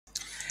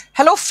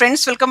Hello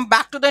friends, welcome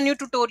back to the new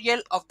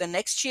tutorial of the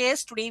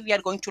Next.js. Today we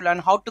are going to learn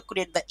how to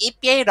create the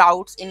API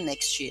routes in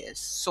Next.js.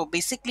 So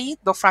basically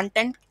the front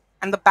end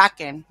and the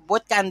back end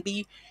both can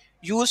be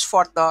used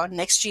for the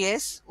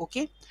Next.js.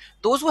 Okay.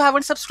 Those who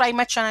haven't subscribed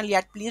my channel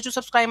yet, please do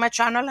subscribe my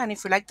channel, and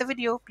if you like the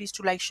video, please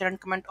do like, share and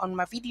comment on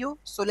my video.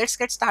 So let's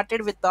get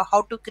started with the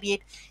how to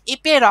create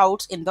API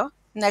routes in the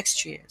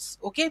Next.js.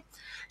 Okay.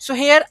 So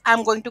here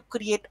I'm going to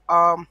create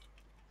a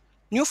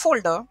new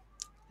folder.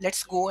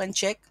 Let's go and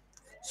check.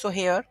 So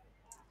here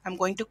I'm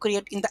going to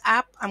create in the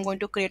app, I'm going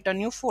to create a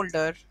new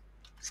folder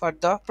for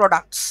the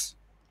products.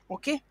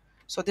 Okay.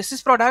 So this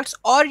is products,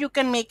 or you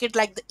can make it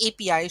like the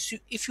API. So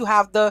if you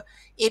have the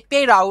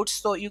API routes,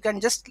 so you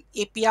can just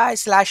API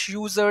slash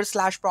user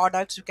slash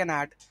products you can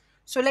add.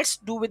 So let's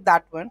do with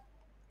that one.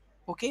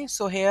 Okay.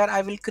 So here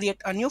I will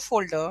create a new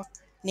folder.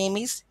 Name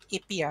is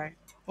API.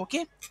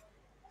 Okay.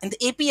 In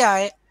the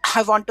API,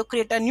 I want to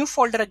create a new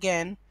folder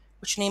again,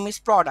 which name is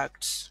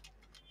products.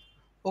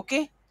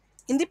 Okay,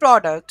 in the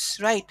products,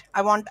 right,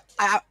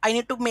 I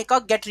need to make a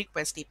get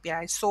request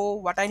API. So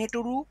what I need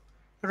to do,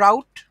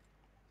 route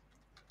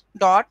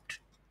dot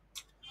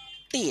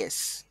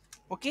ts.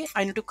 Okay,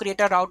 I need to create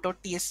a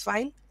route.ts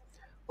file.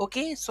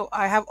 Okay, so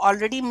I have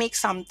already make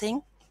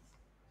something,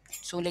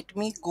 so let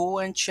me go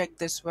and check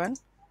this one.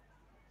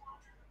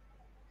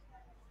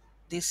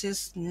 This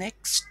is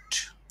next.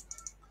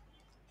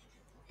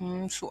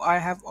 So I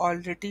have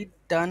already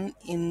done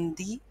in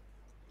the,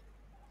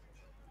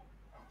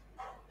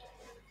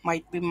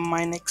 might be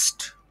my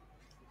next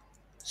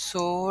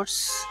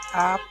source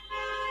app.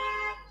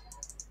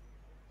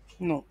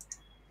 No,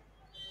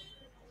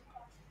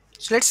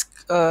 so let's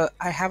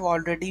I have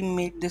already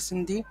made this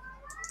in the,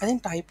 I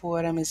think type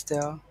ORM is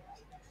there.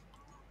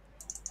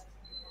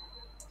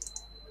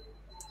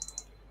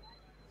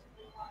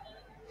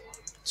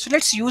 So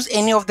let's use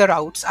any of the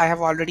routes I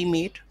have already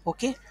made.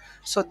 Okay,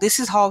 so this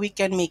is how we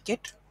can make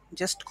it.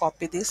 Just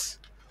copy this.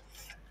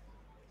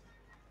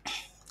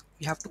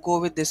 You have to go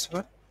with this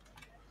one.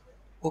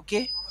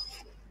 Okay,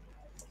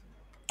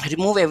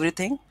 remove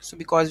everything, so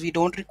because we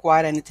don't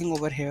require anything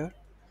over here,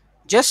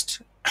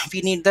 just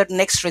we need the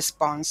next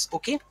response.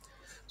 Okay,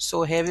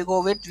 so here we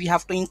go with, we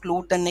have to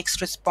include the next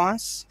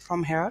response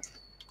from here.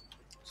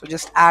 So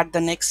just add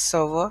the next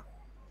server.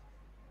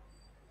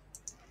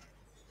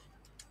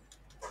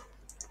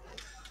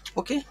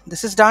 Okay,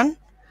 this is done.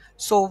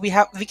 So we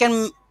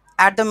can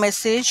add the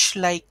message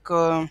like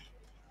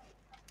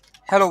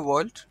hello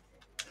world.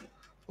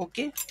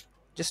 Okay,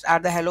 just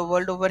add the hello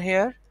world over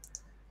here,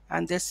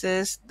 and this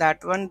is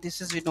that one,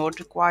 this is we don't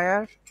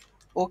require.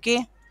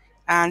 Okay,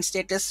 and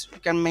status you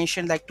can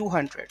mention like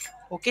 200.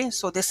 Okay,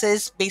 so this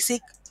is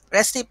basic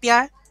REST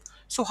API.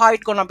 So how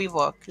it gonna be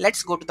work,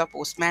 let's go to the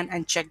Postman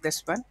and check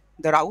this one,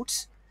 the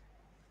routes.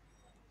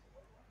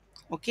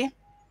 Okay,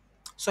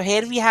 so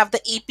here we have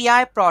the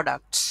API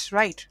products,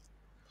 right?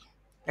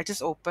 Let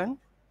us open.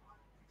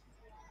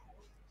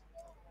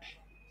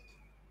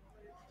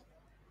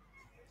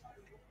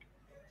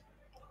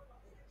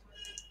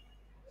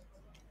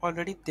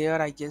 Already there,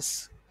 I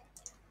guess.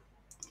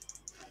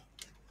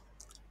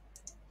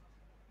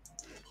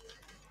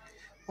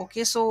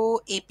 Okay,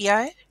 so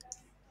API,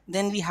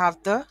 then we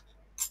have the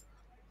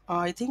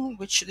I think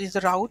which is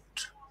the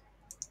route,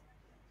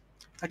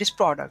 that is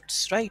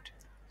products, right?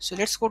 So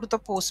let's go to the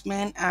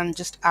Postman and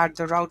just add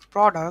the route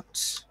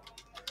products.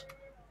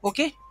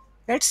 Okay,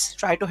 let's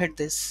try to hit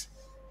this.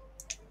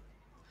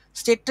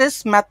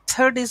 Status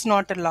method is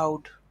not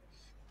allowed.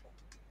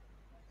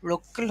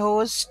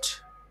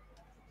 Localhost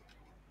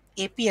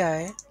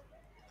API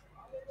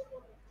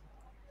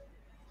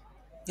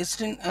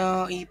is in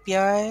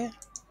API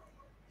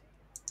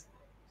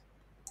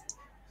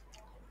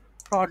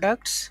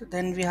products.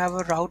 Then we have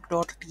a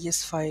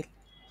route.ts file.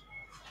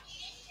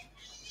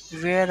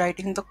 We are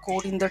writing the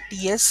code in the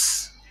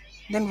TS.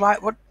 Then why?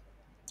 What?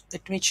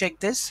 Let me check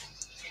this.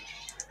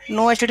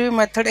 No HTTP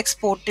method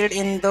exported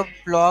in the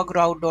blog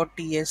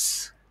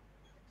route.ts.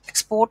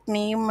 Export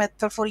name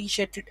method for each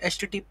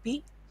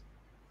HTTP.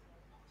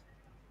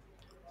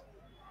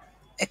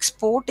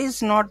 Export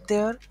is not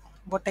there.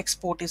 What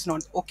export is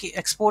not? Okay,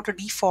 export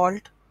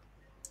default.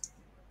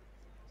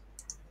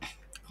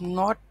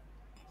 Not,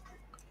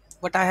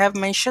 but I have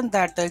mentioned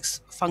that the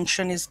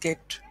function is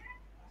get.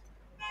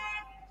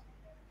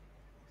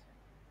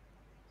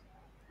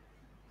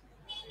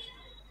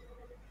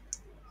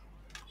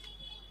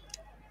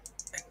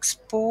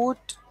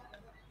 Export.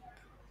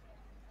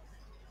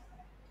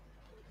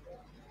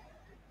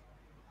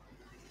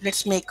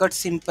 Let's make it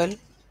simple.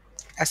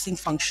 Async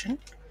function.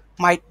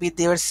 Might be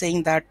they were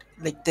saying that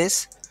like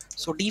this.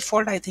 So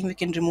default I think we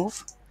can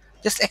remove.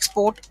 Just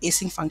export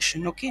async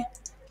function. Okay.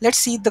 Let's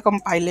see the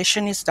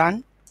compilation is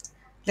done.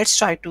 Let's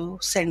try to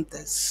send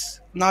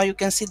this. Now you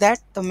can see that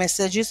the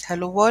message is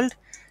hello world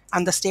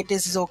and the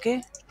status is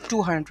okay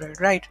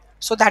 200, right?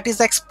 So that is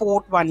the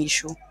export one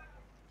issue.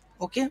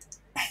 Okay,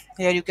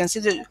 here you can see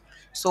the,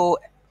 so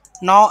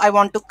now I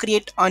want to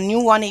create a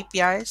new one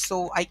API,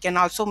 so I can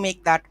also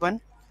make that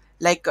one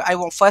like I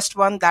want first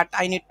one that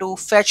I need to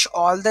fetch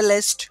all the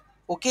list.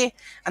 Okay,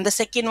 and the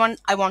second one,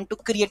 I want to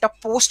create a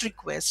post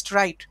request,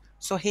 right?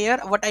 So here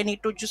what I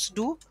need to just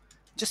do,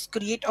 just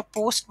create a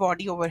post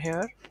body over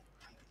here,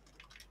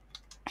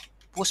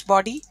 post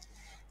body,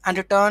 and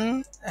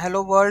return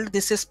hello world.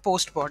 This is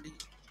post body,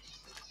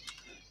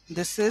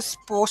 this is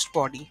post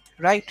body,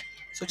 right?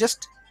 So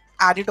just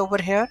add it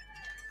over here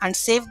and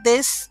save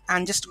this,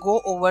 and just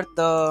go over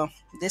the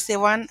this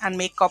one and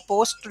make a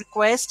post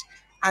request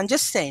and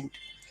just send.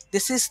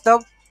 This is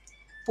the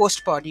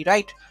post body,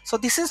 right? So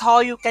this is how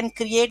you can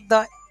create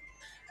the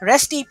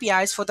REST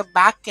APIs for the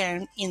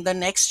backend in the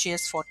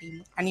Next.js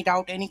 14. Any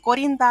doubt, any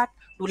query in that,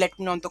 do let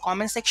me know in the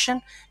comment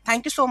section.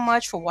 Thank you so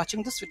much for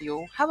watching this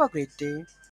video. Have a great day.